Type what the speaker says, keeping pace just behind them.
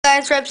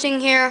guys, Rebsing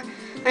here.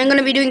 I'm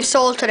gonna be doing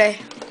Soul today.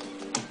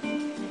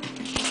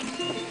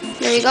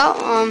 There you go.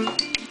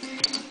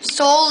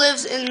 Soul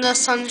lives in the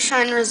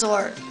Sunshine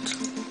Resort.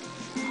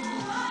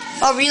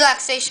 Oh,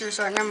 Relaxation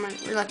Resort. Never mind.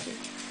 Relaxation.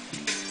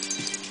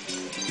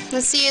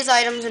 Let's see his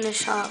items in his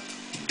shop.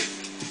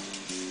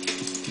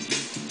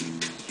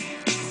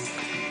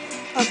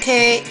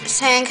 Okay,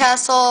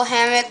 sandcastle,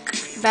 hammock,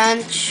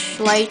 bench,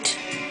 light.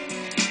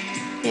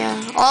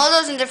 Yeah, all of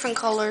those in different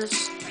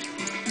colors.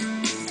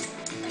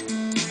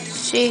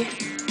 See?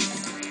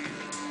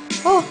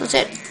 Oh, that's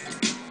it.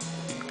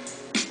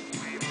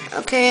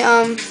 Okay,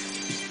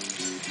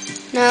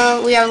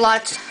 now we have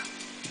lots.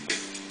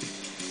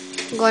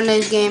 Go into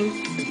this game.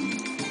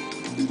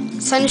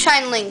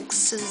 Sunshine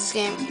Links is this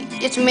game.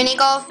 It's mini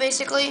golf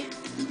basically.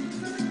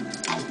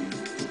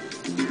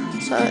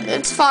 So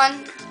it's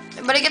fun,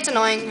 but it gets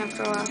annoying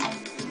after a while.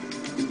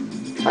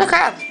 What the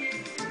crap?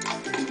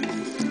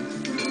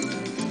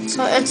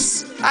 So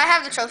I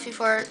have the trophy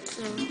for it.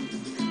 So.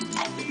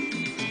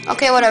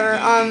 Okay, whatever.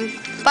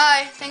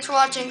 Bye. Thanks for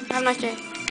watching. Have a nice day.